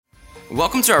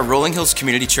Welcome to our Rolling Hills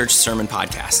Community Church Sermon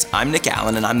Podcast. I'm Nick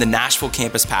Allen, and I'm the Nashville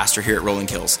campus pastor here at Rolling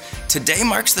Hills. Today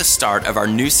marks the start of our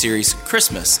new series,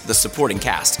 Christmas, the Supporting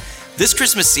Cast. This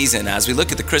Christmas season, as we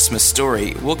look at the Christmas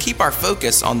story, we'll keep our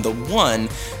focus on the one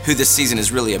who this season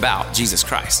is really about, Jesus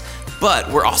Christ.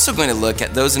 But we're also going to look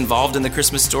at those involved in the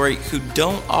Christmas story who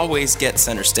don't always get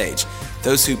center stage,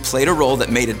 those who played a role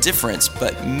that made a difference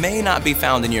but may not be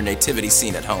found in your nativity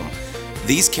scene at home.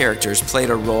 These characters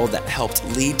played a role that helped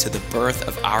lead to the birth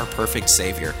of our perfect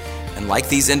Savior. And like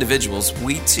these individuals,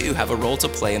 we too have a role to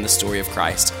play in the story of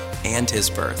Christ and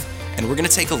his birth. And we're going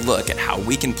to take a look at how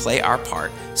we can play our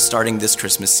part starting this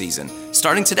Christmas season,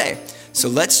 starting today. So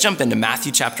let's jump into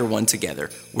Matthew chapter 1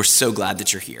 together. We're so glad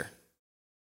that you're here.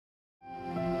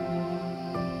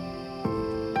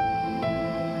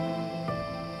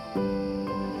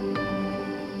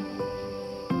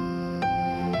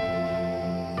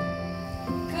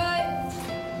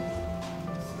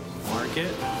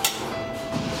 It.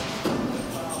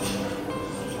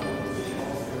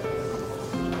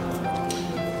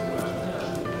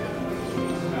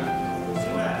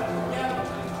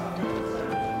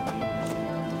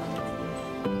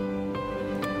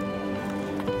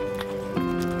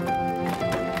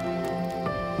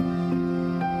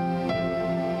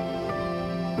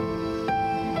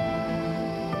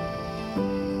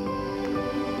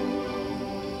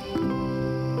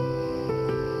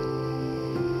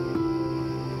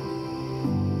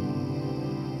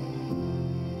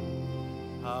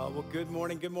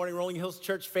 Good morning, Rolling Hills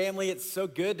Church family. It's so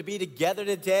good to be together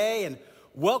today, and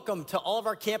welcome to all of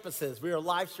our campuses. We are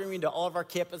live streaming to all of our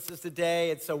campuses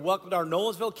today, and so welcome to our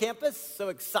Nolensville campus. So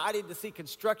excited to see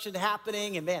construction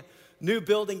happening, and man, new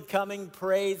building coming.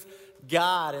 Praise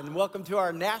God. And welcome to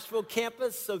our Nashville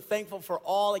campus. So thankful for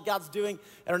all that God's doing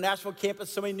at our Nashville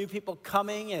campus. So many new people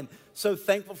coming, and so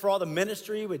thankful for all the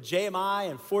ministry with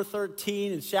JMI and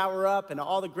 413 and Shower Up and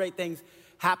all the great things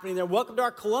happening there. Welcome to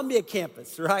our Columbia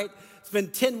campus, right? It's been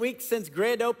 10 weeks since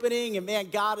grand opening, and man,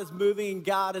 God is moving and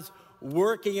God is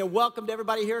working. And welcome to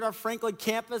everybody here at our Franklin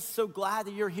campus. So glad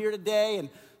that you're here today, and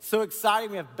so exciting.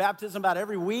 We have baptism about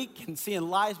every week and seeing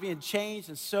lives being changed,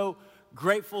 and so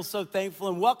grateful, so thankful.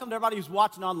 And welcome to everybody who's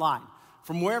watching online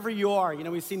from wherever you are. You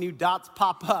know, we see new dots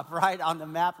pop up, right, on the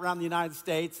map around the United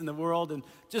States and the world, and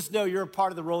just know you're a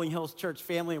part of the Rolling Hills Church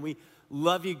family, and we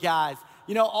love you guys.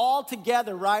 You know, all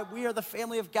together, right, we are the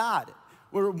family of God.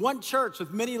 We're one church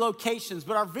with many locations,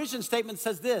 but our vision statement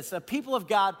says this: a people of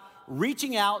God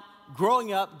reaching out,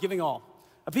 growing up, giving all.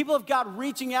 A people of God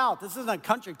reaching out. This isn't a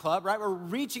country club, right? We're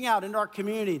reaching out into our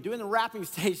community, doing the wrapping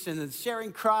station and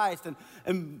sharing Christ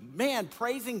and man,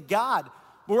 praising God.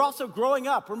 We're also growing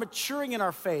up. We're maturing in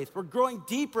our faith. We're growing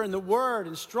deeper in the word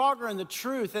and stronger in the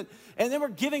truth. And then we're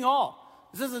giving all.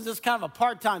 This isn't just kind of a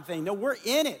part-time thing. No, we're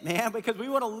in it, man, because we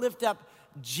want to lift up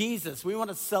Jesus. We want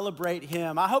to celebrate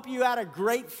him. I hope you had a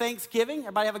great Thanksgiving.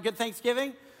 Everybody have a good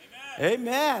Thanksgiving? Amen.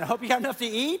 Amen. I hope you got enough to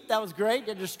eat. That was great.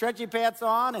 Get your stretchy pants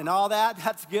on and all that.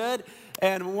 That's good.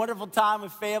 And a wonderful time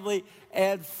with family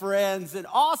and friends. And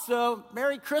also,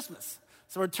 Merry Christmas.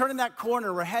 So we're turning that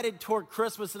corner. We're headed toward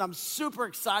Christmas, and I'm super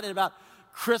excited about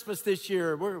Christmas this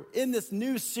year. We're in this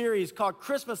new series called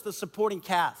Christmas, the Supporting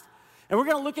Cast. And we're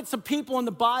going to look at some people in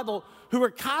the Bible who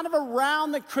are kind of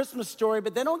around the Christmas story,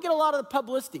 but they don't get a lot of the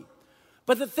publicity.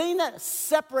 But the thing that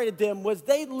separated them was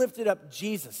they lifted up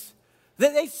Jesus.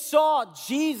 They saw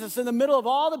Jesus in the middle of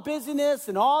all the busyness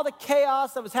and all the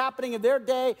chaos that was happening in their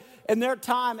day and their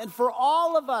time. And for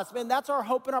all of us, man, that's our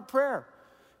hope and our prayer.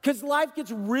 Because life gets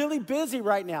really busy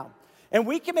right now. And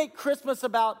we can make Christmas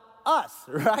about us,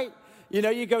 right? You know,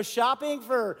 you go shopping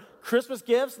for Christmas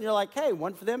gifts, and you're like, hey,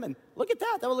 one for them, and look at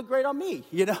that would look great on me,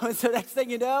 you know? And so next thing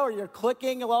you know, or you're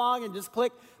clicking along and just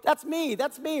click, that's me,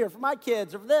 or for my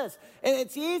kids, or for this. And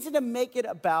it's easy to make it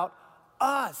about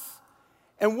us.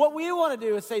 And what we want to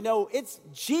do is say, no, it's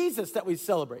Jesus that we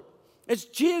celebrate. It's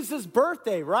Jesus'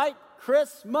 birthday, right?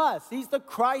 Christmas. He's the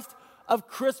Christ of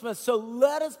Christmas. So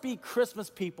let us be Christmas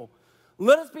people.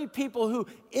 Let us be people who,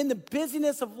 in the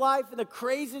busyness of life, in the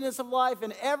craziness of life,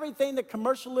 and everything, the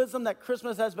commercialism that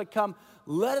Christmas has become,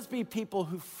 let us be people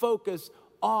who focus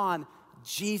on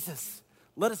Jesus.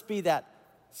 Let us be that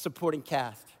supporting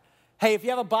cast. Hey, if you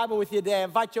have a Bible with you today, I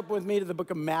invite you up with me to the book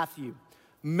of Matthew.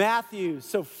 Matthew,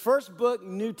 so first book,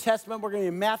 New Testament, we're going to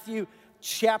be in Matthew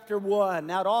chapter 1.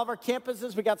 Now, at all of our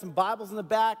campuses, we got some Bibles in the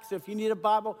back, so if you need a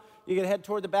Bible, you can head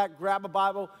toward the back, grab a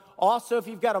Bible. Also, if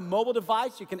you've got a mobile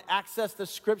device, you can access the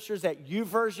scriptures at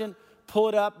YouVersion. Pull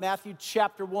it up, Matthew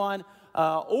chapter 1.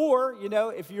 Or, you know,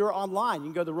 if you're online, you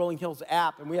can go to the Rolling Hills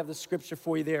app, and we have the scripture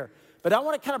for you there. But I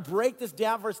want to kind of break this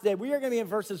down for us today. We are going to be in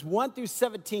verses 1 through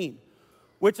 17.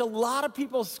 which a lot of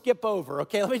people skip over,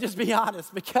 okay? Let me just be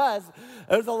honest, because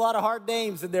there's a lot of hard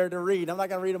names in there to read. I'm not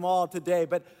going to read them all today,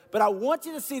 but I want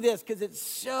you to see this because it's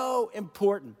so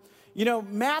important. You know,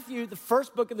 Matthew, the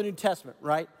first book of the New Testament,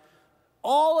 right?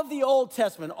 All of the Old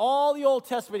Testament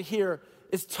here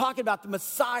is talking about the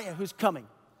Messiah who's coming.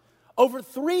 Over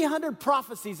 300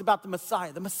 prophecies about the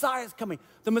Messiah. The Messiah is coming.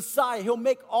 The Messiah, he'll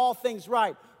make all things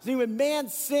right. See, when man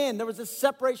sinned, there was a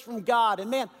separation from God.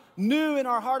 And man knew in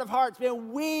our heart of hearts,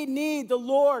 man, we need the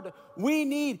Lord. We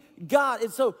need God.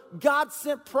 And so God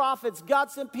sent prophets. God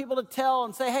sent people to tell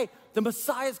and say, hey, the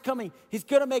Messiah is coming. He's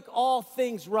going to make all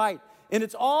things right. And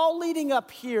it's all leading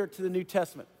up here to the New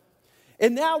Testament.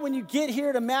 And now when you get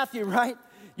here to Matthew, right,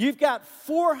 you've got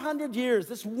 400 years.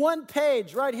 This one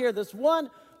page right here, this one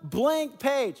blank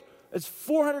page. It's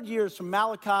 400 years from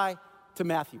Malachi to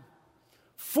Matthew.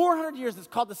 400 years, it's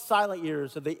called the silent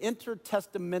years of the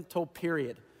intertestamental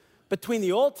period between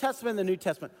the Old Testament and the New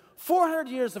Testament. 400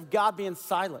 years of God being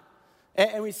silent.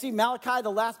 And we see Malachi,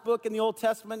 the last book in the Old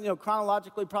Testament, you know,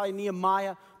 chronologically, probably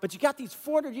Nehemiah. But you got these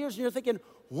 400 years and you're thinking,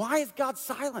 why is God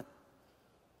silent?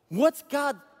 What's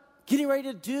God getting ready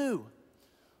to do?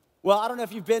 Well, I don't know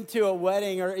if you've been to a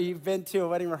wedding or you've been to a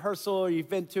wedding rehearsal or you've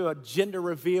been to a gender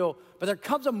reveal, but there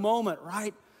comes a moment,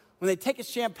 right, when they take a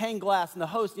champagne glass and the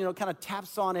host, you know, kind of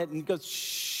taps on it and goes,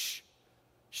 shh,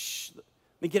 shh. Let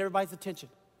me get everybody's attention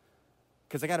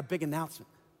because I got a big announcement.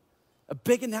 A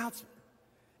big announcement.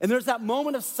 And there's that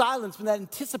moment of silence when that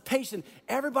anticipation,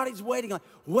 everybody's waiting like,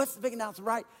 what's the big announcement,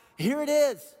 right? Here it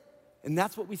is. And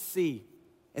that's what we see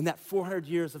in that 400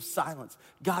 years of silence.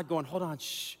 God going, hold on,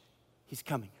 shh, he's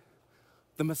coming.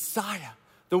 The Messiah,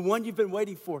 the one you've been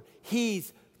waiting for,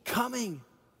 he's coming.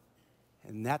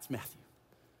 And that's Matthew.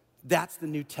 That's the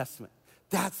New Testament.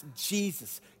 That's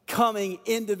Jesus coming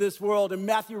into this world. And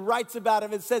Matthew writes about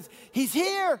him and says, he's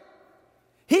here.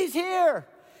 He's here.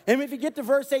 And if you get to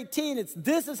verse 18,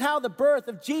 this is how the birth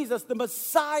of Jesus, the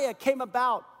Messiah, came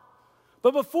about.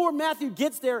 But before Matthew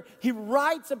gets there, he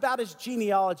writes about his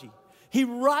genealogy. He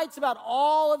writes about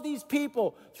all of these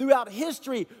people throughout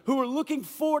history who were looking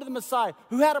forward to the Messiah,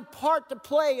 who had a part to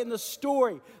play in the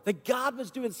story, that God was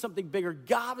doing something bigger.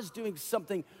 God was doing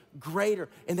something greater.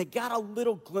 And they got a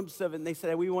little glimpse of it, and they said,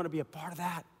 hey, we want to be a part of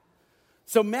that.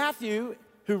 So Matthew,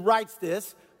 who writes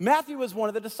this, Matthew was one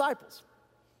of the disciples.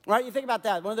 Right? You think about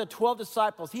that. One of the 12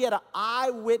 disciples, he had an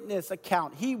eyewitness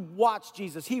account. He watched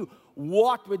Jesus. He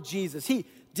walked with Jesus. He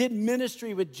did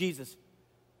ministry with Jesus.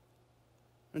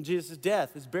 And Jesus'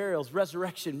 death, his burial, his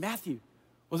resurrection, Matthew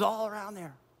was all around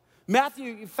there.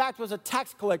 Matthew, in fact, was a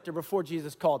tax collector before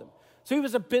Jesus called him. So he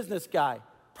was a business guy,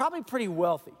 probably pretty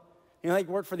wealthy. You know, he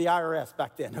worked for the IRS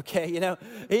back then, okay? You know,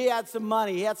 he had some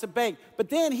money, he had some bank. But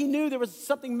then he knew there was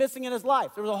something missing in his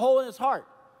life. There was a hole in his heart.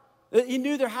 He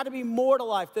knew there had to be more to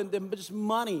life than just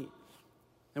money.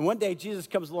 And one day Jesus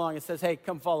comes along and says, hey,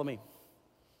 come follow me.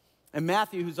 And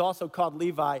Matthew, who's also called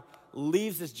Levi,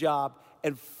 leaves his job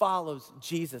and follows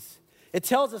Jesus. It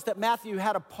tells us that Matthew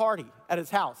had a party at his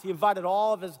house. He invited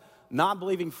all of his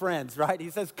non-believing friends, right?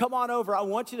 He says, come on over. I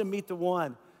want you to meet the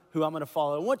one who I'm going to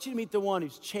follow. I want you to meet the one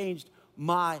who's changed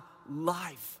my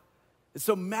life. And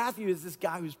so Matthew is this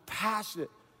guy who's passionate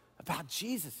about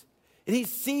Jesus. And he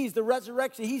sees the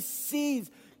resurrection. He sees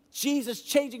Jesus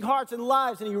changing hearts and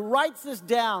lives. And he writes this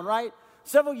down, right?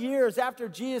 Several years after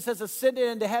Jesus has ascended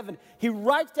into heaven, he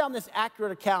writes down this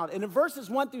accurate account. And in verses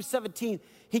 1 through 17,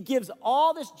 he gives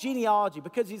all this genealogy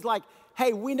because he's like,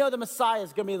 hey, we know the Messiah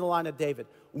is going to be in the line of David.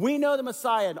 We know the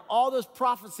Messiah and all those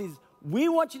prophecies. We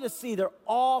want you to see they're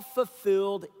all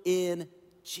fulfilled in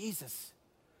Jesus.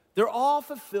 They're all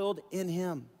fulfilled in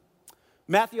him.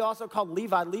 Matthew also called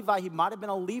Levi. Levi, he might have been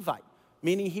a Levite,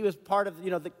 meaning he was part of,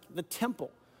 the temple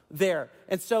there.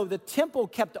 And so the temple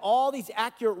kept all these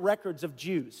accurate records of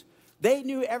Jews. They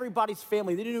knew everybody's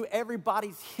family. They knew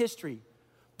everybody's history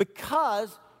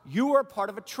because you were a part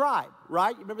of a tribe,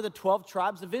 right? You remember the 12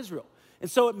 tribes of Israel. And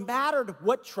so it mattered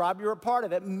what tribe you were a part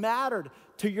of. It mattered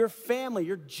to your family.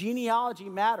 Your genealogy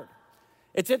mattered.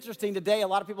 It's interesting today, a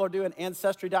lot of people are doing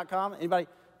Ancestry.com. Anybody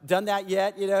done that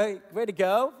yet? Way to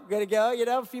go.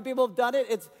 A few people have done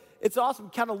it. It's awesome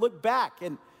to kind of look back.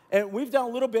 And we've done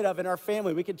a little bit of it in our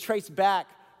family. We can trace back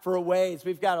for a ways.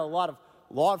 We've got a lot of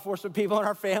law enforcement people in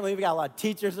our family. We've got a lot of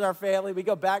teachers in our family. We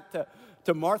go back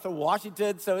to Martha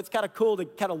Washington. So it's kind of cool to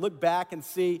kind of look back and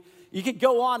see. You could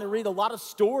go on and read a lot of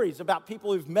stories about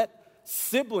people who've met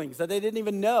siblings that they didn't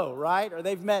even know, right? Or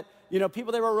they've met,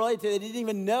 people they were related to they didn't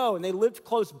even know, and they lived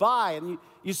close by. And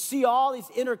you see all these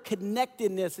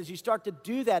interconnectedness as you start to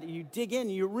do that. And you dig in,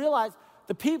 and you realize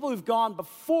the people who've gone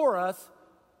before us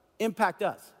impact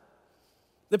us.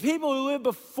 The people who lived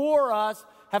before us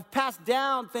have passed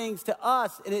down things to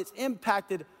us, and it's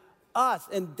impacted us.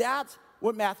 And that's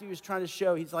what Matthew is trying to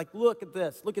show. He's like, look at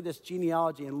this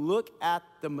genealogy, and look at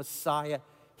the Messiah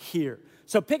here.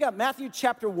 So pick up Matthew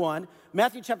chapter 1.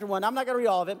 Matthew chapter 1, I'm not going to read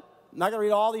all of it. I'm not going to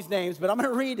read all these names, but I'm going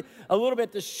to read a little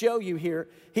bit to show you here.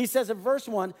 He says in verse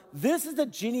 1, this is the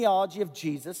genealogy of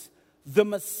Jesus, the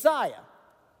Messiah.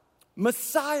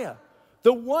 Messiah,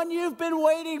 the one you've been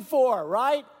waiting for,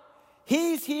 right?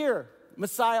 He's here.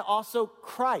 Messiah, also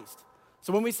Christ.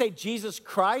 So when we say Jesus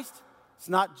Christ, it's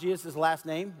not Jesus' last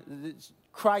name. It's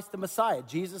Christ the Messiah,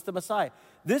 Jesus the Messiah.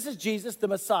 This is Jesus the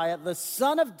Messiah, the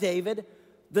son of David,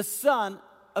 the son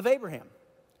of Abraham.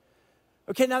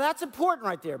 Okay, now that's important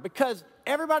right there because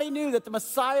everybody knew that the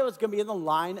Messiah was going to be in the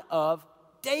line of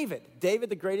David. David,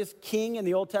 the greatest king in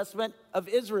the Old Testament of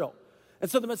Israel. And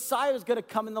so the Messiah was going to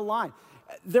come in the line.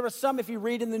 There were some, if you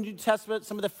read in the New Testament,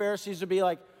 some of the Pharisees would be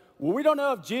like, well, we don't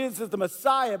know if Jesus is the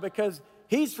Messiah because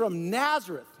he's from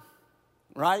Nazareth,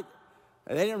 right?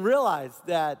 And they didn't realize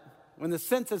that when the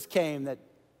census came that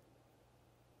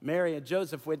Mary and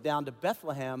Joseph went down to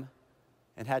Bethlehem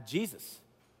and had Jesus.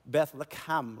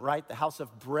 Bethlehem, right? The house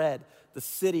of bread, the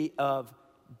city of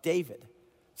David.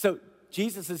 So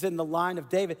Jesus is in the line of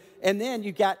David. And then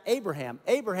you got Abraham.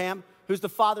 Abraham, who's the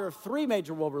father of three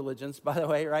major world religions, by the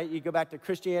way, right? You go back to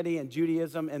Christianity and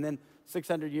Judaism, and then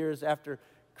 600 years after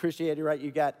Christianity, right,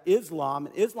 you got Islam.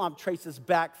 And Islam traces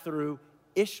back through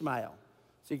Ishmael.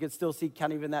 So you can still see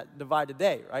kind of even that divide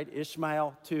today, right?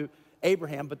 Ishmael to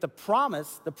Abraham. But the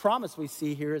promise we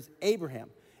see here is Abraham.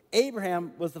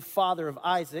 Abraham was the father of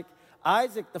Isaac,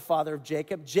 Isaac the father of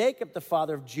Jacob, Jacob the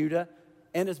father of Judah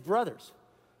and his brothers.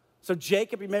 So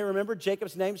Jacob, you may remember,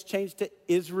 Jacob's name's changed to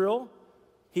Israel.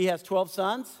 He has 12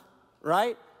 sons,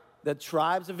 right? The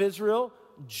tribes of Israel.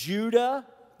 Judah,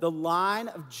 the line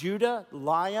of Judah,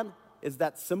 lion is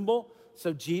that symbol.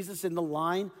 So Jesus in the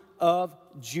line of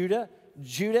Judah.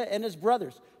 Judah and his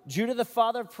brothers. Judah the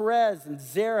father of Perez and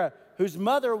Zerah, whose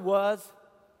mother was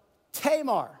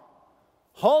Tamar.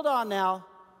 Hold on now.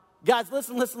 Guys,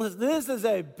 listen. This is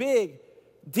a big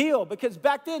deal because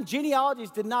back then,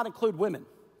 genealogies did not include women.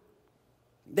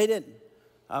 They didn't.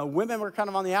 Women were kind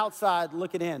of on the outside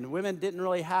looking in. Women didn't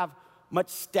really have much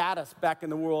status back in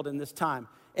the world in this time.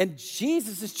 And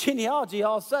Jesus' genealogy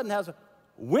all of a sudden has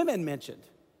women mentioned.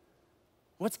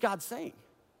 What's God saying?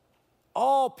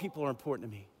 All people are important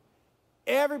to me.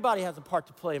 Everybody has a part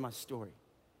to play in my story.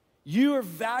 You are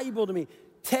valuable to me.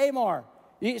 Tamar.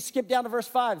 You skip down to verse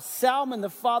 5. Salmon, the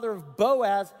father of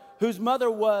Boaz, whose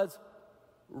mother was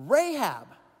Rahab.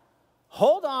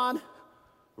 Hold on.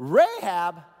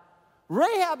 Rahab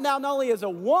now not only is a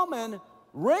woman,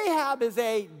 Rahab is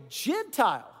a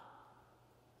Gentile.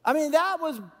 I mean, that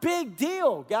was big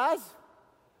deal, guys.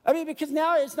 I mean, because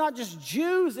now it's not just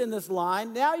Jews in this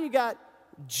line. Now you got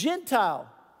Gentile.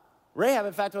 Rahab,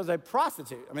 in fact, was a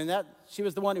prostitute. I mean, she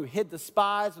was the one who hid the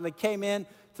spies when they came in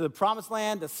to the promised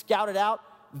land to scout it out.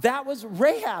 That was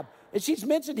Rahab. And she's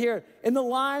mentioned here in the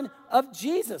line of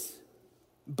Jesus.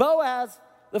 Boaz,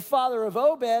 the father of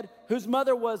Obed, whose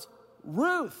mother was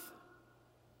Ruth.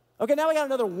 Okay, now we got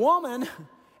another woman,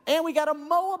 and we got a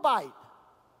Moabite.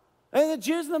 And the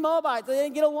Jews and the Moabites, they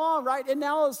didn't get along, right? And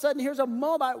now all of a sudden, here's a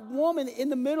Moabite woman in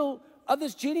the middle of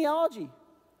this genealogy.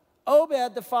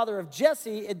 Obed, the father of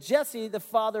Jesse, and Jesse, the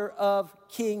father of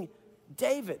King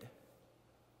David.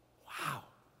 Wow.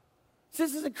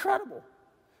 This is incredible.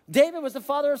 David was the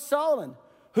father of Solomon,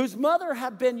 whose mother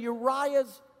had been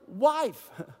Uriah's wife.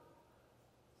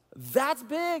 That's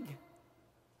big.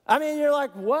 I mean, you're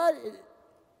like, what?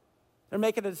 They're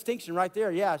making a distinction right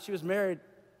there. Yeah, she was married.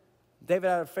 David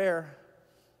had an affair.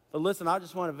 But listen, I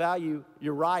just want to value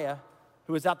Uriah,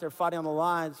 who was out there fighting on the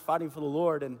lines, fighting for the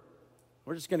Lord, and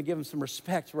we're just going to give him some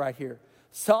respect right here.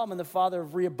 Solomon, the father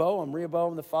of Rehoboam,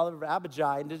 Rehoboam, the father of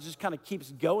Abijah, and it just kind of keeps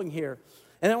going here.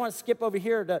 And then I want to skip over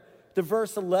here to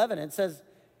verse 11. It says,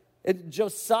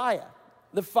 Josiah,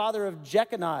 the father of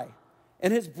Jeconiah,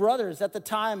 and his brothers at the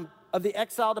time of the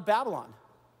exile to Babylon.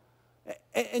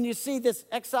 And you see this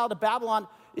exile to Babylon,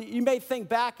 you may think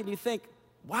back and you think,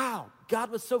 wow,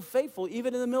 God was so faithful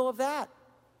even in the middle of that.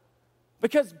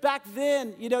 Because back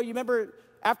then, you remember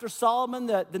after Solomon,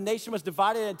 the nation was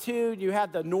divided in two. You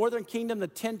had the northern kingdom, the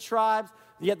 10 tribes.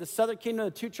 You had the southern kingdom,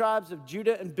 the 2 tribes of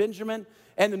Judah and Benjamin.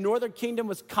 And the northern kingdom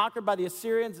was conquered by the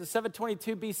Assyrians in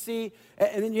 722 BC.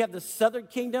 And then you have the southern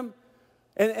kingdom.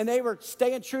 And they were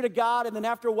staying true to God. And then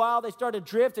after a while, they started to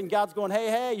drift. And God's going,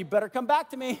 hey, you better come back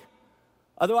to me.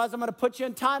 Otherwise, I'm going to put you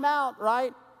in timeout,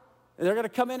 right? And they're going to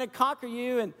come in and conquer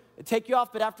you and take you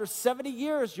off. But after 70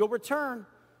 years, you'll return.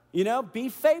 Be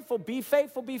faithful, be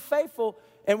faithful, be faithful.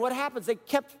 And what happens? They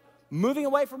kept moving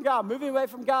away from God, moving away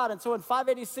from God. And so in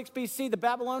 586 BC, the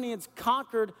Babylonians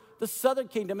conquered the southern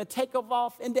kingdom and take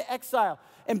off into exile.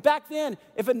 And back then,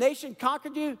 if a nation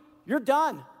conquered you, you're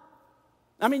done.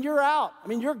 I mean, you're out. I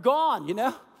mean, you're gone, you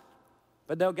know?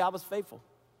 But no, God was faithful.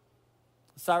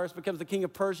 Cyrus becomes the king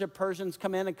of Persia. Persians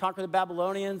come in and conquer the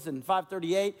Babylonians in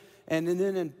 538. And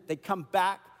then they come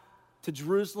back to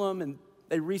Jerusalem and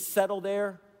they resettle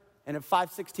there. And in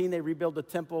 516, they rebuild the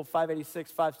temple.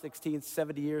 586, 516,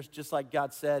 70 years, just like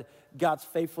God said. God's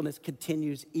faithfulness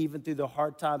continues even through the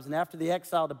hard times. And after the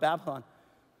exile to Babylon,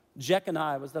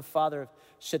 Jeconiah was the father of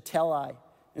Shealtiel,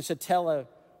 and Shealtiel,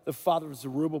 the father of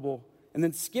Zerubbabel. And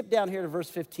then skip down here to verse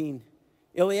 15.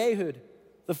 Eliahud,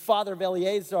 the father of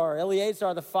Eleazar.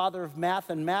 Eleazar, the father of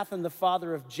Mathan. Mathan, the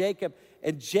father of Jacob.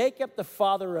 And Jacob, the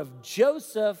father of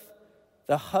Joseph,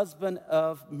 the husband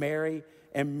of Mary.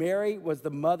 And Mary was the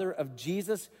mother of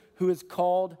Jesus, who is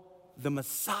called the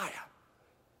Messiah.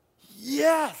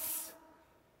 Yes!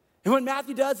 And what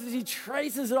Matthew does is he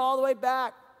traces it all the way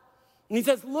back. And he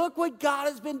says, look what God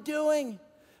has been doing.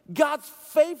 God's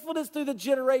faithfulness through the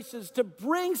generations to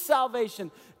bring salvation.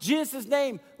 Jesus'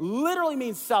 name literally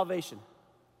means salvation.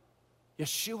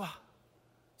 Yeshua.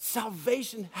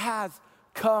 Salvation has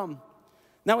come.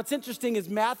 Now what's interesting is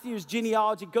Matthew's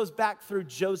genealogy goes back through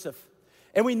Joseph.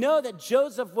 And we know that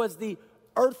Joseph was the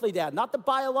earthly dad, not the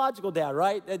biological dad,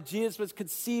 right? That Jesus was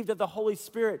conceived of the Holy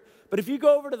Spirit. But if you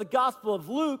go over to the Gospel of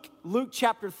Luke, Luke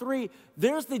chapter 3,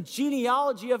 there's the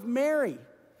genealogy of Mary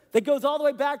that goes all the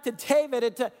way back to David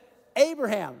and to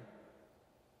Abraham.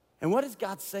 And what is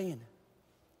God saying?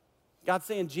 God's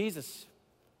saying Jesus,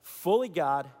 fully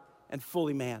God and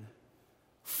fully man.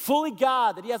 Fully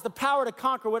God, that he has the power to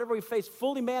conquer whatever we face.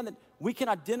 Fully man, that we can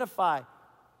identify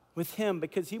with him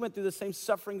because he went through the same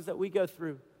sufferings that we go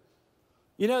through.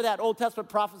 You know that Old Testament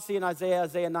prophecy in Isaiah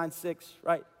 9:6,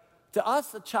 right? To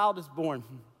us a child is born,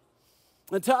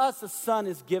 and to us a son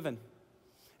is given.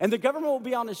 And the government will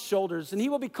be on his shoulders, and he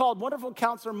will be called Wonderful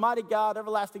Counselor, Mighty God,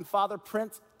 Everlasting Father,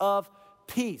 Prince of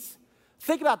Peace.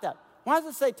 Think about that. Why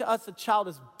does it say to us a child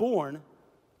is born,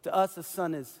 to us a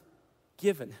son is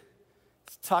given?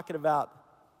 It's talking about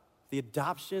the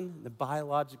adoption, the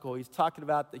biological. He's talking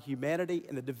about the humanity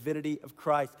and the divinity of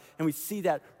Christ. And we see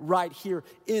that right here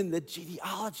in the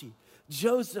genealogy.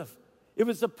 Joseph, it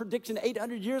was a prediction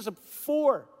 800 years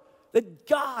before that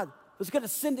God was going to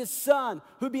send his son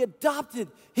who would be adopted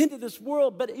into this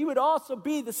world, but he would also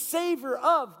be the savior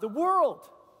of the world.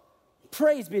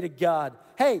 Praise be to God.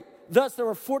 Hey, thus there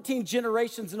were 14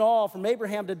 generations in all from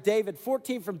Abraham to David,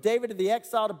 14 from David to the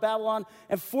exile to Babylon,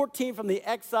 and 14 from the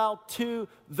exile to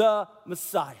the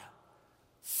Messiah.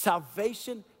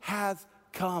 Salvation has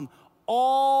come.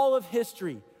 All of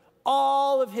history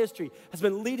has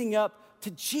been leading up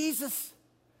to Jesus.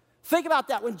 Think about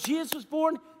that. When Jesus was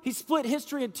born, he split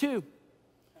history in two.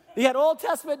 You had Old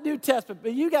Testament, New Testament,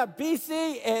 but you got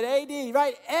BC and AD,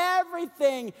 right?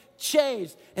 Everything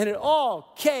changed, and it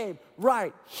all came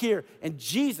right here. And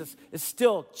Jesus is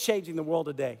still changing the world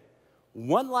today.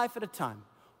 One life at a time,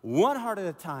 one heart at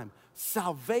a time.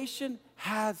 Salvation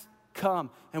has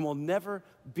come and will never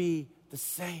be the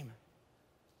same.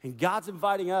 And God's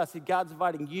inviting us, and God's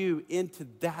inviting you into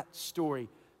that story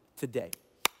today.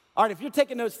 All right, if you're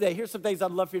taking notes today, here's some things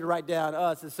I'd love for you to write down. Oh,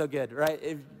 this is so good,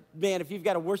 right? If you've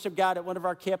got a worship guide at one of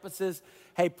our campuses,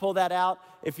 hey, pull that out.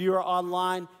 If you are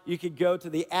online, you can go to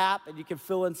the app and you can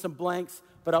fill in some blanks.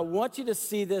 But I want you to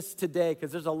see this today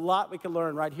because there's a lot we can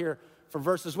learn right here from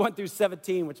verses 1 through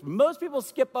 17, which most people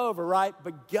skip over, right?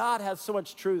 But God has so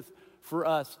much truth for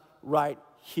us right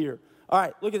here. All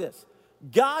right, look at this.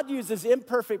 God uses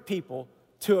imperfect people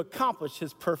to accomplish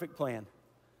his perfect plan.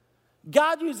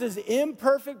 God uses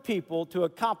imperfect people to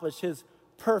accomplish his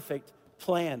perfect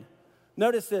plan.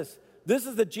 Notice this. This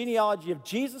is the genealogy of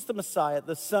Jesus the Messiah,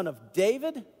 the son of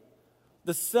David,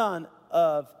 the son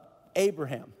of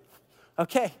Abraham.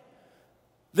 Okay,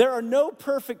 there are no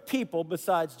perfect people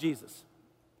besides Jesus.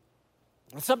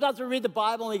 And sometimes we read the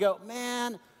Bible and we go,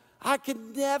 man, I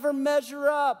could never measure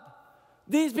up.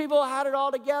 These people had it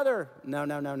all together.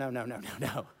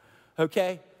 No.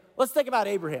 Okay, let's think about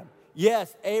Abraham.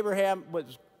 Yes, Abraham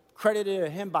was credited to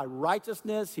him by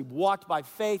righteousness. He walked by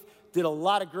faith, did a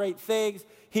lot of great things.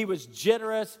 He was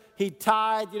generous. He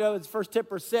tithed, his first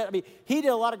 10%. I mean, he did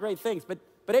a lot of great things. But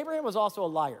Abraham was also a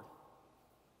liar.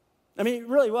 I mean, he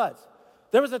really was.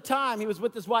 There was a time he was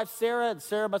with his wife Sarah, and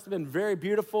Sarah must have been very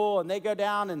beautiful. And they go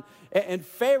down, and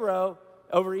Pharaoh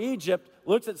over Egypt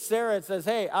looks at Sarah and says,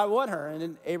 hey, I want her. And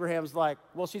then Abraham's like,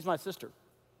 well, she's my sister.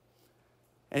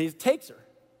 And he takes her.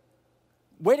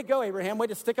 Way to go, Abraham. Way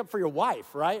to stick up for your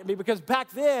wife, right? I mean, because back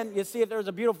then, you see, if there was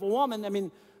a beautiful woman, I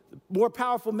mean, more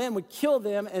powerful men would kill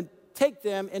them and take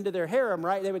them into their harem,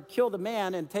 right? They would kill the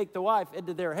man and take the wife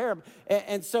into their harem.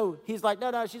 And so he's like,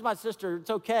 no, she's my sister. It's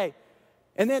okay.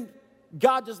 And then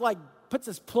God just like puts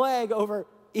this plague over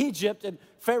Egypt, and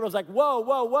Pharaoh's like,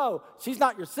 whoa. She's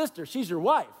not your sister. She's your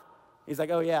wife. He's like,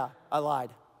 oh, yeah, I lied.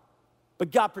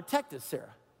 But God protected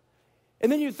Sarah.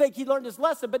 And then you think he learned his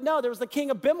lesson, but no, there was the king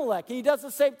Abimelech, and he does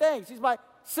the same thing. She's my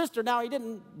sister. Now, he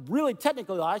didn't really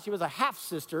technically lie. She was a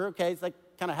half-sister, okay? It's like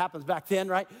kind of happens back then,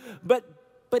 right? But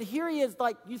here he is,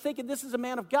 like, you thinking this is a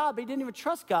man of God, but he didn't even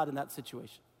trust God in that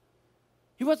situation.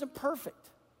 He wasn't perfect.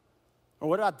 Or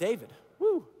what about David?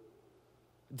 Woo.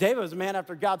 David was a man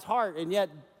after God's heart, and yet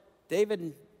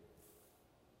David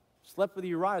slept with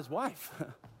Uriah's wife.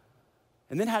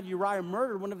 And then had Uriah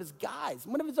murdered one of his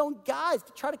own guys,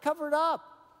 to try to cover it up.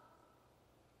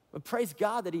 But praise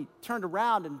God that he turned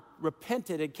around and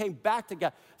repented and came back to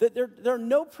God. There are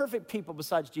no perfect people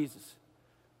besides Jesus.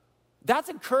 That's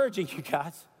encouraging, you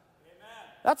guys. Amen.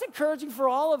 That's encouraging for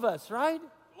all of us, right?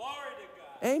 Glory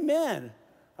to God. Amen.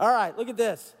 All right, look at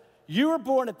this. You were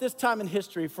born at this time in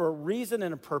history for a reason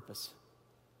and a purpose.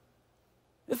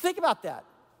 Now think about that.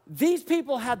 These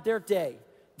people had their day.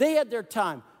 They had their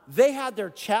time. They had their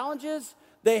challenges.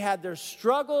 They had their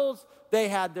struggles. They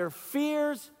had their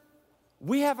fears.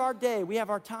 We have our day. We have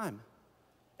our time.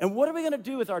 And what are we going to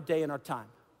do with our day and our time?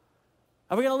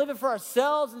 Are we going to live it for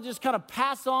ourselves and just kind of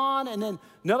pass on and then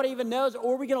nobody even knows?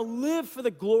 Or are we going to live for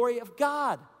the glory of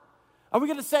God? Are we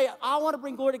going to say, I want to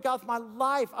bring glory to God with my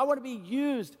life. I want to be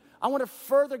used. I want to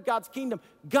further God's kingdom.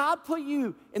 God put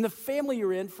you in the family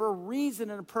you're in for a reason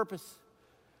and a purpose.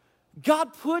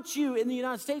 God put you in the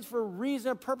United States for a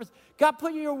reason and a purpose. God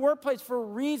put you in your workplace for a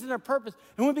reason and a purpose.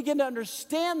 And when we begin to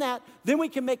understand that, then we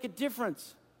can make a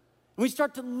difference. And we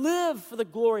start to live for the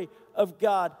glory of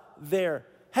God there.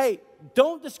 Hey,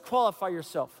 don't disqualify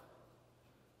yourself.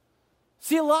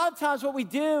 See, a lot of times what we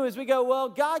do is we go, well,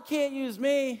 God can't use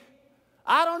me.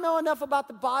 I don't know enough about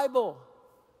the Bible.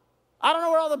 I don't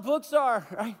know where all the books are,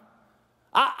 right?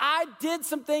 I did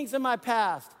some things in my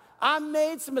past. I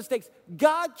made some mistakes.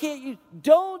 God can't use.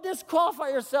 Don't disqualify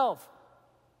yourself.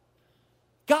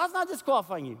 God's not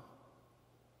disqualifying you.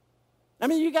 I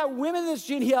mean, you got women in this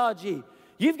genealogy.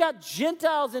 You've got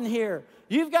Gentiles in here.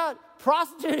 You've got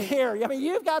prostitutes here. I mean,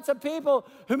 you've got some people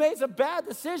who made some bad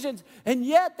decisions, and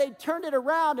yet they turned it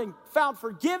around and found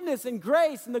forgiveness and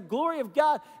grace and the glory of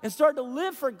God and started to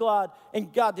live for God,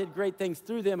 and God did great things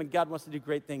through them, and God wants to do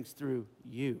great things through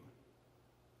you.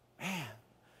 Man.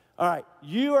 All right,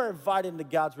 you are invited into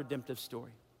God's redemptive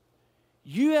story.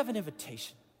 You have an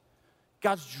invitation.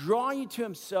 God's drawing you to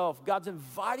himself. God's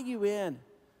inviting you in.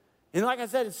 And like I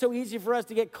said, it's so easy for us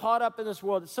to get caught up in this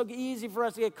world. It's so easy for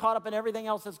us to get caught up in everything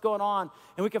else that's going on.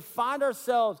 And we can find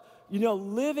ourselves,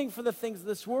 living for the things of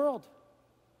this world.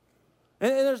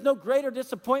 And there's no greater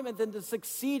disappointment than to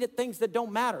succeed at things that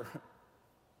don't matter.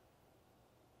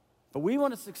 But we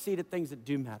want to succeed at things that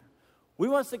do matter. We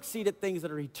want to succeed at things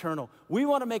that are eternal. We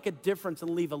want to make a difference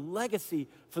and leave a legacy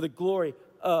for the glory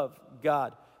of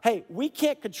God. Hey, we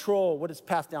can't control what is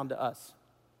passed down to us.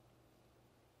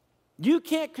 You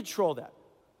can't control that,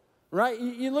 right?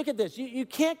 You look at this. You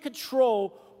can't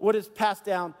control what is passed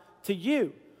down to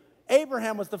you.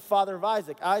 Abraham was the father of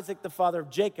Isaac. Isaac, the father of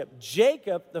Jacob.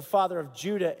 Jacob, the father of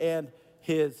Judah and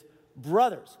his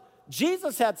brothers.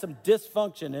 Jesus had some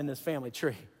dysfunction in his family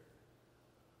tree.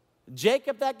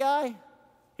 Jacob, that guy,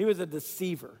 he was a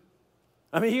deceiver.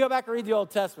 I mean, you go back and read the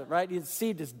Old Testament, right? He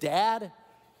deceived his dad.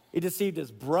 He deceived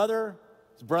his brother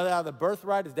out of the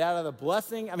birthright, his dad out of the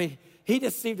blessing. I mean, he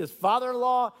deceived his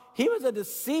father-in-law. He was a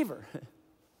deceiver.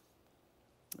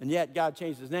 And yet, God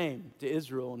changed his name to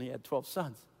Israel, and he had 12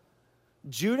 sons.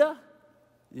 Judah,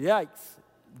 yikes.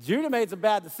 Judah made some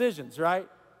bad decisions, right?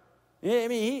 I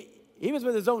mean, he was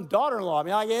with his own daughter-in-law.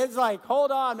 I mean, it's like,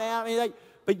 hold on, man. I mean,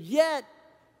 but yet,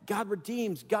 God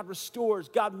redeems, God restores,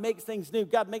 God makes things new,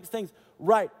 God makes things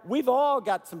right. We've all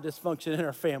got some dysfunction in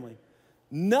our family.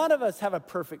 None of us have a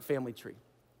perfect family tree.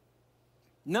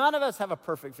 None of us have a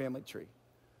perfect family tree.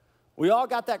 We all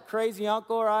got that crazy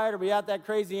uncle, right? Or we got that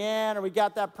crazy aunt, or we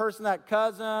got that person, that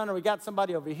cousin, or we got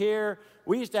somebody over here.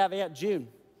 We used to have Aunt June.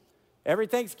 Every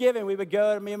Thanksgiving, we would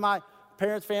go to me and my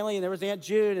parents' family, and there was Aunt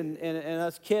June, and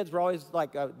us kids were always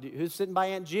like, who's sitting by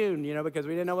Aunt June, because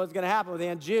we didn't know what was going to happen with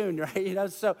Aunt June,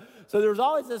 right? So there was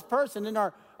always this person in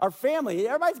our family.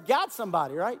 Everybody's got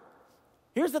somebody, right?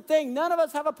 Here's the thing. None of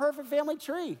us have a perfect family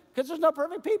tree because there's no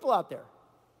perfect people out there.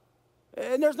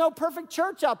 And there's no perfect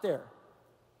church out there.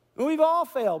 And we've all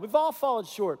failed. We've all fallen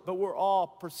short, but we're all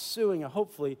pursuing,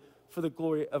 hopefully, for the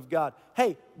glory of God.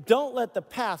 Hey, don't let the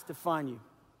past define you.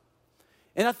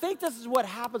 And I think this is what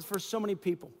happens for so many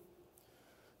people.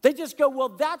 They just go, well,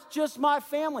 that's just my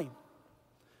family.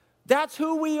 That's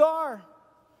who we are.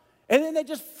 And then they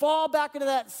just fall back into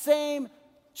that same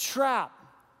trap.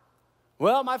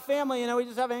 Well, my family, we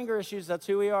just have anger issues. That's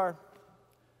who we are.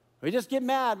 We just get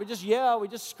mad. We just yell. We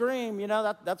just scream.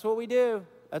 That's what we do.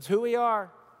 That's who we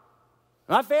are.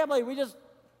 My family, we're just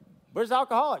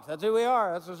alcoholics. That's who we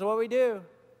are. That's just what we do.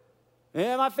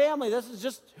 And my family, this is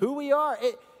just who we are.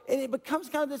 And it becomes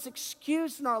kind of this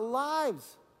excuse in our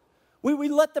lives. We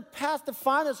let the past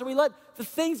define us, or we let the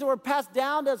things that were passed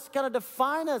down to us kind of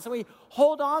define us, and we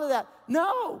hold on to that.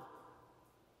 No.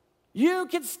 You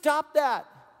can stop that.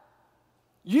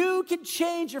 You can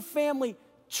change your family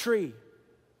tree.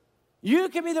 You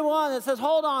can be the one that says,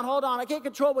 hold on. I can't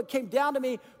control what came down to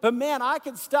me, but man, I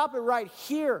can stop it right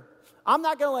here. I'm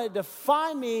not going to let it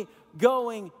define me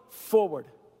going forward.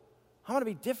 I'm going to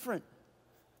be different.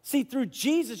 See, through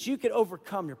Jesus, you can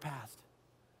overcome your past.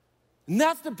 And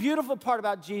that's the beautiful part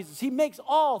about Jesus. He makes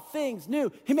all things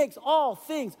new. He makes all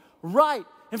things right.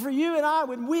 And for you and I,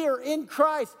 when we are in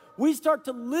Christ, we start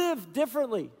to live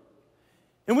differently.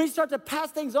 And we start to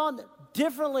pass things on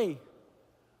differently.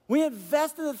 We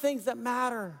invest in the things that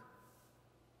matter.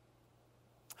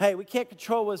 Hey, we can't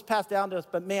control what's passed down to us,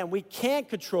 but man, we can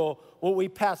control what we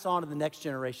pass on to the next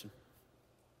generation.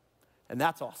 And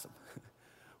that's awesome.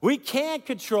 We can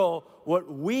control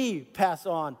what we pass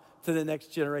on to the next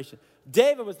generation.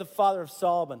 David was the father of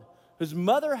Solomon, whose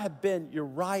mother had been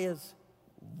Uriah's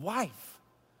wife.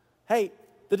 Hey,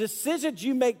 the decisions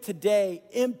you make today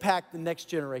impact the next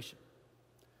generation.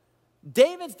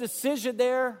 David's decision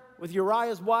there with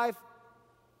Uriah's wife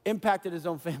impacted his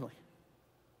own family.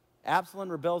 Absalom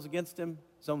rebels against him,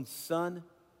 his own son.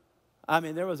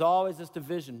 There was always this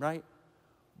division, right?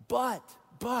 But,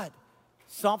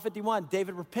 Psalm 51,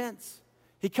 David repents.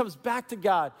 He comes back to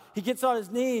God. He gets on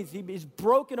his knees. He's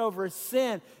broken over his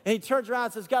sin. And he turns around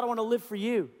and says, God, I want to live for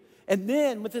you. And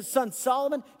then with his son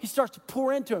Solomon, he starts to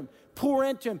pour into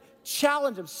him,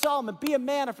 challenge him. Solomon, be a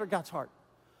man after God's heart.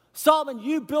 Solomon,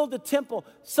 you build the temple.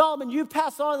 Solomon, you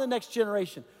pass on to the next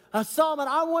generation. Solomon,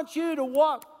 I want you to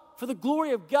walk for the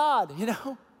glory of God,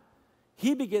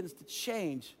 He begins to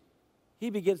change. He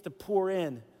begins to pour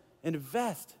in and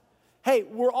invest. Hey,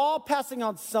 we're all passing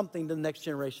on something to the next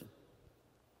generation.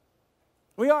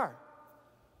 We are.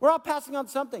 We're all passing on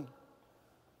something.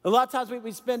 A lot of times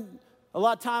we spend a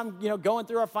lot of time, going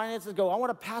through our finances, I want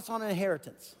to pass on an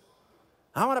inheritance.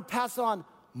 I want to pass on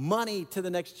money to the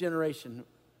next generation.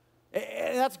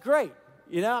 And that's great.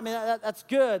 That's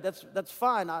good. That's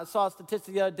fine. I saw a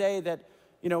statistic the other day that,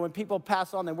 when people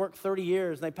pass on, they work 30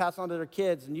 years and they pass on to their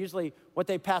kids, and usually what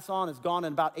they pass on is gone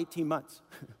in about 18 months.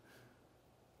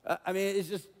 It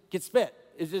just gets spent.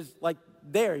 It's just like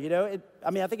there,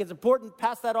 I think it's important,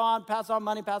 pass on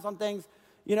money, pass on things,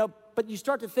 but you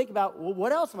start to think about, well,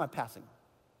 what else am I passing?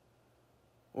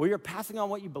 Well, you're passing on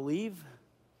what you believe.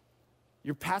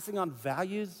 You're passing on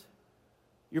values.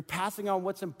 You're passing on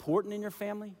what's important in your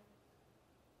family.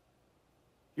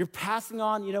 You're passing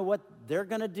on, what they're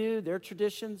going to do, their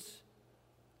traditions.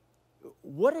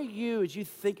 What are you, as you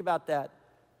think about that,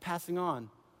 passing on?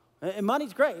 And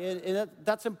money's great, and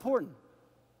that's important.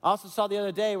 I also saw the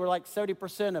other day where like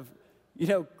 70% of,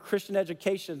 Christian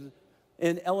education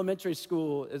in elementary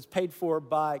school is paid for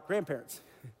by grandparents.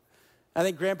 I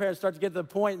think grandparents start to get to the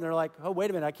point and they're like, oh, wait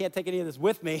a minute, I can't take any of this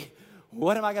with me.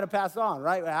 What am I going to pass on,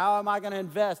 right? How am I going to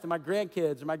invest in my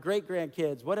grandkids or my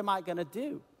great-grandkids? What am I going to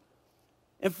do?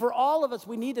 And for all of us,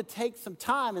 we need to take some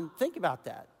time and think about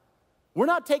that. We're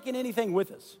not taking anything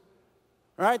with us,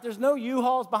 all right? There's no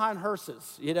U-Hauls behind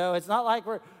hearses, It's not like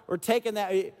we're taking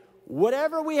that.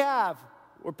 Whatever we have,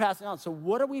 we're passing on. So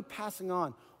what are we passing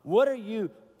on? What are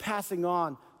you passing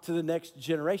on to the next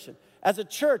generation? As a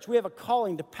church, we have a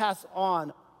calling to pass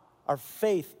on our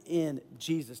faith in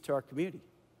Jesus to our community.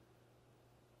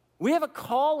 We have a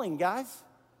calling, guys.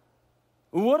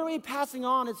 What are we passing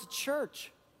on as a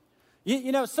church?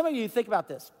 Some of you think about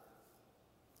this.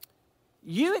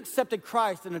 You accepted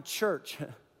Christ in a church.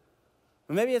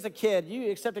 Maybe as a kid, you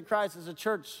accepted Christ as a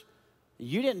church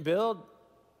you didn't build,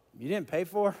 you didn't pay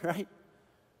for, right?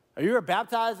 Or you were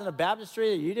baptized in a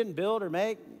baptistry that you didn't build or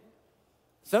make.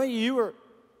 Some of you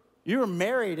were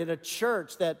married in a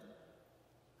church that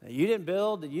you didn't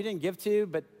build, that you didn't give to,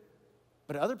 but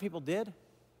other people did.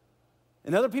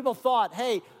 And other people thought,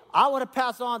 hey, I want to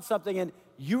pass on something, and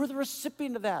you were the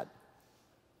recipient of that.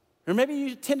 Or maybe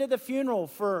you attended the funeral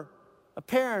for a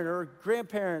parent or a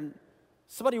grandparent.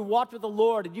 Somebody walked with the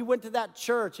Lord, and you went to that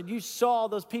church, and you saw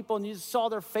those people, and you saw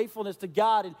their faithfulness to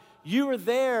God, and you were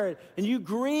there, and you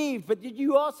grieved, but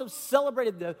you also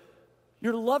celebrated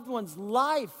your loved one's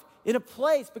life in a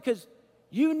place because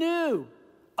you knew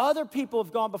other people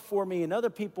have gone before me and other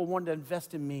people wanted to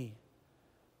invest in me.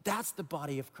 That's the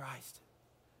body of Christ.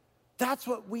 That's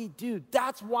what we do.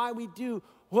 That's why we do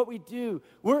what we do.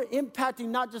 We're impacting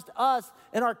not just us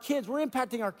and our kids, we're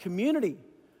impacting our community.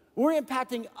 We're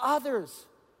impacting others,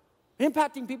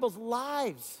 impacting people's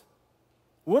lives.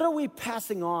 What are we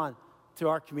passing on to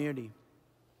our community?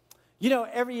 You know,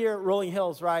 every year at Rolling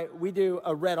Hills, right, we do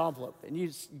a red envelope. And you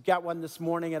got one this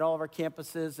morning at all of our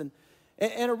campuses. And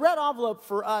a red envelope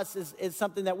for us is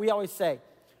something that we always say.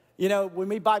 You know, when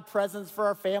we buy presents for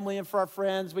our family and for our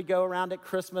friends, we go around at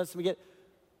Christmas and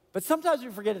but sometimes we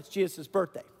forget it's Jesus'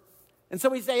 birthday. And so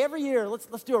we say every year,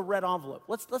 let's do a red envelope.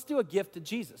 Let's do a gift to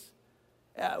Jesus.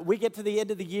 We get to the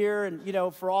end of the year and, you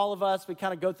know, for all of us, we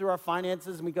kind of go through our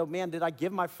finances and we go, man, did I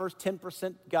give my first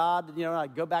 10% God? You know, I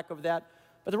go back over that.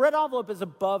 But the red envelope is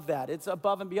above that. It's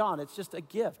above and beyond. It's just a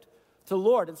gift to the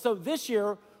Lord. And so this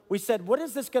year, we said, what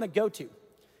is this going to go to?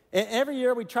 And every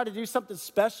year, we try to do something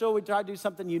special. We try to do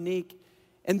something unique.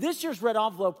 And this year's red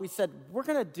envelope, we said, we're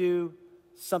going to do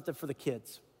something for the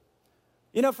kids.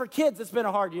 You know, for kids, it's been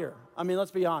a hard year. I mean,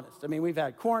 let's be honest. I mean, we've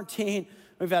had quarantine.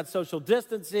 We've had social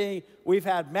distancing. We've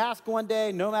had mask one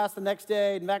day, no mask the next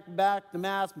day, back to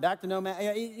mask, back to no mask.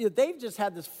 They've just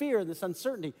had this fear and this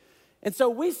uncertainty. And so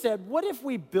we said, what if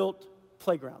we built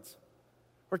playgrounds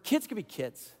where kids could be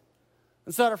kids?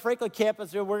 And so at our Franklin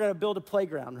campus, we're going to build a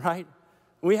playground, right?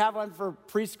 We have one for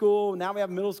preschool. Now we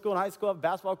have middle school and high school, have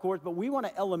basketball courts, but we want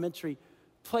an elementary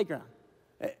playground.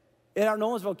 At our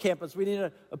Nolensville campus, we need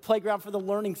a playground for the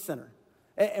Learning Center.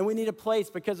 And we need a place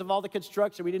because of all the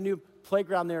construction. We need a new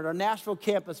playground there. At our Nashville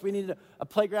campus, we need a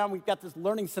playground. We've got this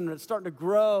Learning Center that's starting to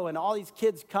grow and all these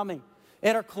kids coming.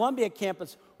 At our Columbia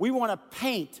campus, we want to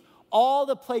paint all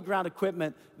the playground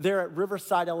equipment there at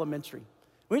Riverside Elementary.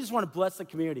 We just want to bless the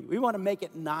community. We want to make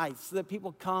it nice so that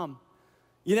people come.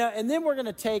 You know, and then we're going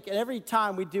to take, and every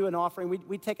time we do an offering,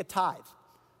 we take a tithe.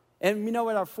 And you know,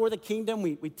 in our For the Kingdom,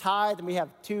 we tithe, and we have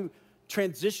 2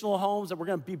 transitional homes that we're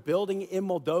going to be building in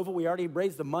Moldova. We already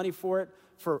raised the money for it,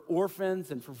 for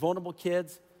orphans and for vulnerable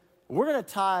kids. We're going to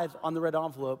tithe on the red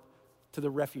envelope to the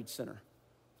Refuge Center.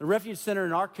 The Refuge Center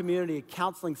in our community, a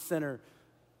counseling center.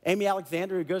 Amy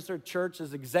Alexander, who goes to her church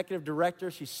as executive director,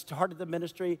 she started the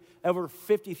ministry. Over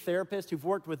 50 therapists who've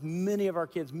worked with many of our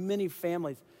kids, many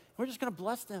families. We're just going to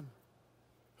bless them.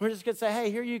 We're just going to say, hey,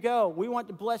 here you go. We want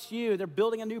to bless you. They're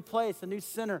building a new place, a new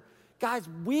center. Guys,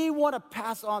 we want to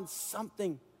pass on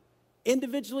something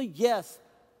individually, yes,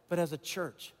 but as a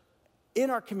church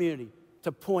in our community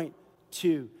to point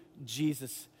to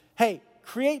Jesus. Hey,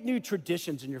 create new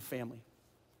traditions in your family.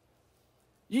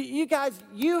 You guys,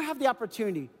 you have the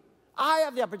opportunity. I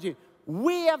have the opportunity.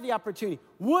 We have the opportunity.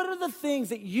 What are the things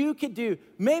that you could do?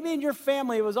 Maybe in your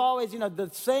family it was always, the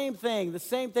same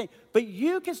thing, but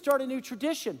you can start a new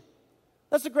tradition.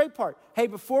 That's the great part. Hey,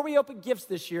 before we open gifts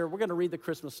this year, we're going to read the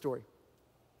Christmas story.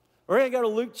 We're going to go to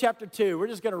Luke chapter 2. We're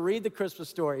just going to read the Christmas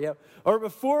story. Yeah? Or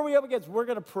before we open gifts, we're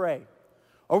going to pray.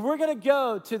 Or we're going to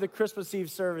go to the Christmas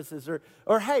Eve services.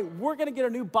 Or hey, we're going to get a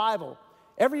new Bible.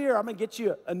 Every year, I'm going to get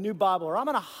you a new Bible. Or I'm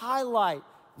going to highlight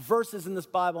verses in this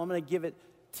Bible. I'm going to give it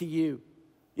to you.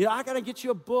 I got to get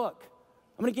you a book.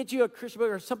 I'm going to get you a Christian book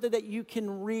or something that you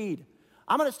can read.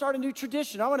 I'm going to start a new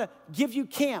tradition. I'm going to give you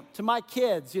camp to my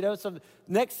kids. So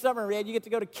next summer, you get to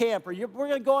go to camp. Or we're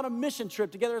going to go on a mission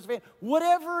trip together as a family.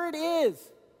 Whatever it is.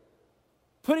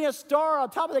 Putting a star on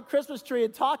top of the Christmas tree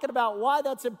and talking about why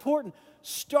that's important.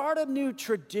 Start a new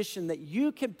tradition that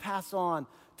you can pass on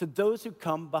to those who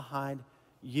come behind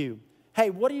you. Hey,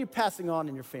 what are you passing on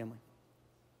in your family?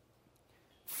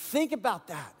 Think about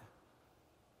that.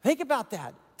 Think about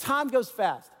that. Time goes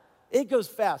fast. It goes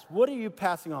fast. What are you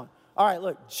passing on? All right,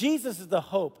 look, Jesus is the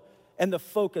hope and the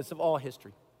focus of all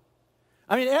history.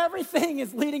 I mean, everything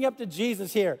is leading up to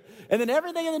Jesus here. And then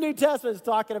everything in the New Testament is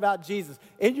talking about Jesus.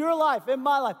 In your life, in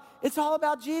my life, it's all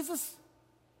about Jesus.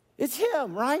 It's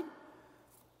him, right?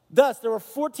 Thus, there were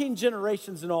 14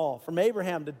 generations in all, from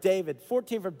Abraham to David,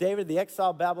 14 from David to the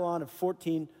exile of Babylon, and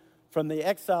 14 from the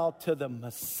exile to the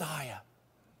Messiah,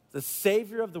 the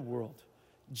Savior of the world.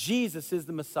 Jesus is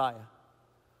the Messiah.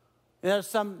 And there's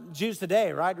some Jews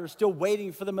today, right, who are still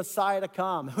waiting for the Messiah to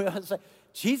come.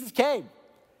 Jesus came.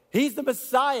 He's the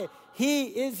Messiah. He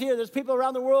is here. There's people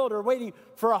around the world who are waiting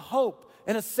for a hope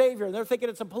and a Savior. And they're thinking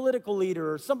it's a political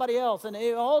leader or somebody else. And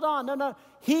hey, hold on, no.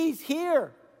 He's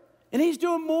here. And he's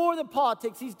doing more than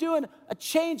politics. He's doing a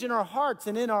change in our hearts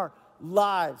and in our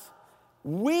lives.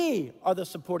 We are the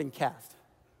supporting cast.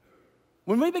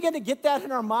 When we begin to get that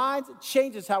in our minds, it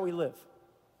changes how we live.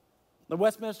 The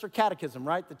Westminster Catechism,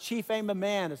 right? The chief aim of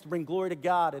man is to bring glory to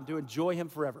God and to enjoy him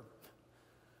forever.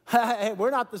 Hey,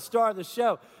 we're not the star of the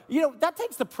show. You know, that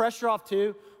takes the pressure off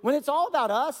too. When it's all about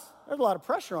us, there's a lot of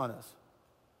pressure on us.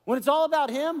 When it's all about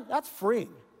him, that's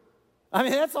freeing. I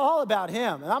mean, that's all about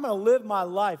him. And I'm going to live my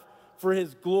life for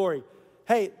his glory.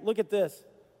 Hey, look at this.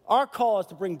 Our call is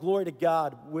to bring glory to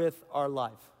God with our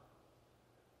life.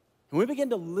 When we begin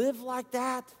to live like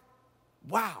that,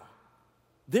 wow,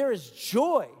 there is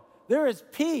joy, there is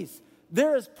peace,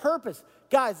 there is purpose.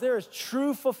 Guys, there is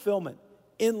true fulfillment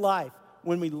in life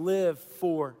when we live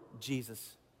for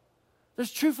Jesus.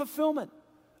 There's true fulfillment.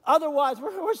 Otherwise,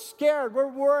 we're scared, we're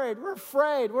worried, we're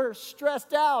afraid, we're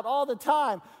stressed out all the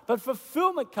time. But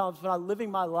fulfillment comes when I'm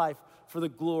living my life for the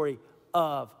glory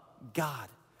of God.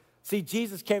 See,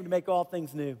 Jesus came to make all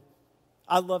things new.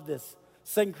 I love this.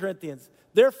 2 Corinthians.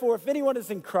 Therefore, if anyone is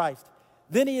in Christ,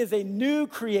 then he is a new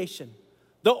creation.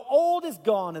 The old is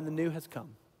gone and the new has come.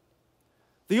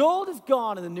 The old is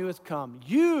gone and the new has come.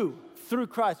 You, through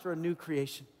Christ, are a new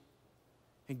creation.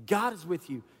 And God is with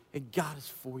you and God is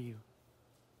for you.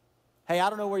 Hey, I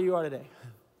don't know where you are today.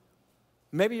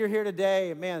 Maybe you're here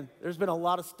today and man, there's been a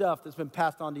lot of stuff that's been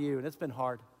passed on to you and it's been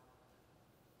hard.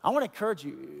 I want to encourage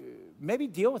you, maybe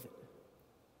deal with it.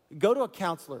 Go to a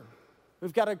counselor.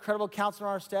 We've got an incredible counselor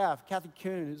on our staff, Kathy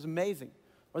Kuhn, who's amazing.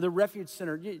 Or the Refuge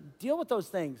Center. Deal with those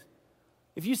things.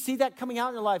 If you see that coming out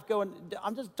in your life, go and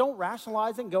don't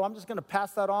rationalize it and go, I'm just going to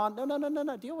pass that on.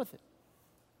 No, deal with it.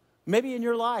 Maybe in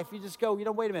your life, you just go,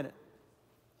 wait a minute.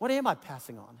 What am I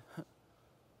passing on?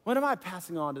 What am I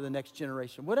passing on to the next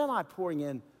generation? What am I pouring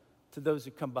in to those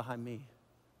who come behind me?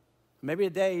 Maybe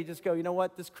today you just go, you know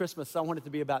what? This Christmas, I want it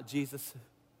to be about Jesus.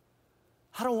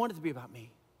 I don't want it to be about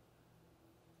me.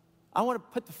 I want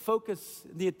to put the focus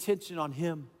and the attention on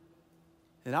him.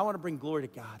 And I want to bring glory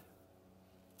to God.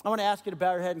 I want to ask you to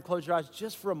bow your head and close your eyes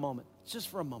just for a moment. Just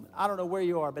for a moment. I don't know where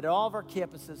you are, but at all of our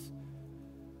campuses,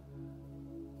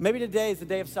 maybe today is the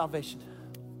day of salvation.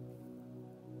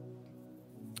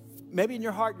 Maybe in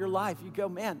your heart, your life, you go,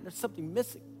 man, there's something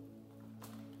missing.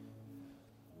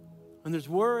 And there's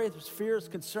worry, there's fear, there's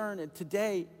concern. And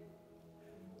today,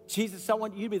 Jesus, I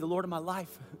want you to be the Lord of my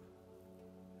life.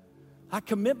 I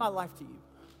commit my life to you.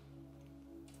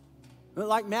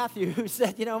 Like Matthew, who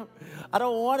said, I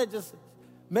don't want to just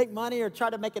make money or try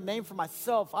to make a name for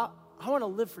myself. I want to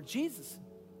live for Jesus.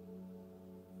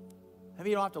 Maybe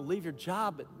you don't have to leave your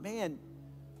job, but man,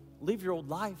 leave your old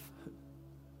life,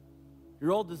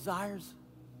 your old desires.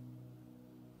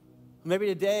 Maybe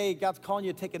today, God's calling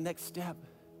you to take a next step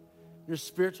in your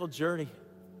spiritual journey,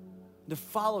 to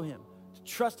follow him, to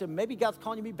trust him. Maybe God's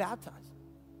calling you to be baptized.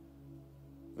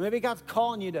 Maybe God's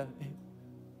calling you to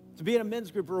be in a men's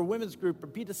group or a women's group or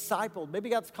be discipled. Maybe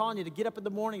God's calling you to get up in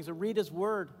the mornings and read his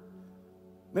word.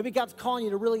 Maybe God's calling you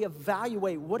to really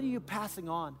evaluate, what are you passing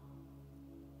on?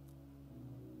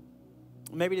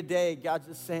 Maybe today God's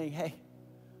just saying, hey,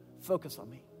 focus on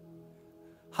me.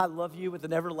 I love you with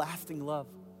an everlasting love.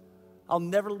 I'll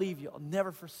never leave you. I'll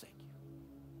never forsake you.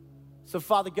 So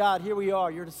Father God, here we are,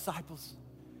 your disciples.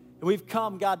 And we've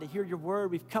come, God, to hear your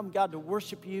word. We've come, God, to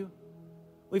worship you.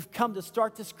 We've come to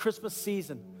start this Christmas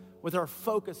season with our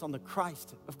focus on the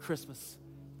Christ of Christmas,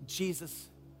 Jesus.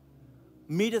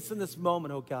 Meet us in this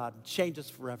moment, oh God, and change us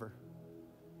forever.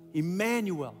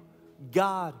 Emmanuel,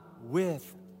 God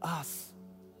with us.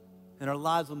 And our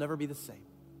lives will never be the same.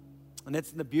 And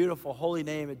it's in the beautiful, holy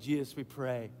name of Jesus we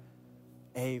pray.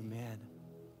 Amen.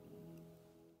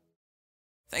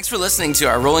 Thanks for listening to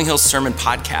our Rolling Hills Sermon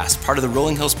Podcast, part of the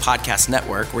Rolling Hills Podcast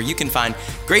Network, where you can find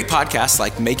great podcasts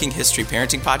like Making History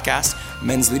Parenting Podcast,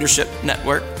 Men's Leadership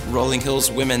Network, Rolling Hills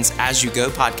Women's As You Go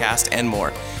podcast, and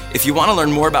more. If you want to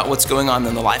learn more about what's going on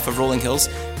in the life of Rolling Hills,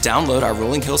 download our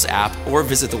Rolling Hills app or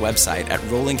visit the website at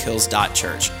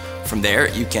rollinghills.church. From there,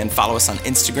 you can follow us on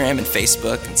Instagram and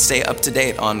Facebook and stay up to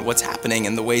date on what's happening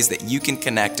and the ways that you can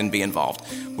connect and be involved.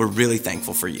 We're really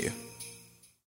thankful for you.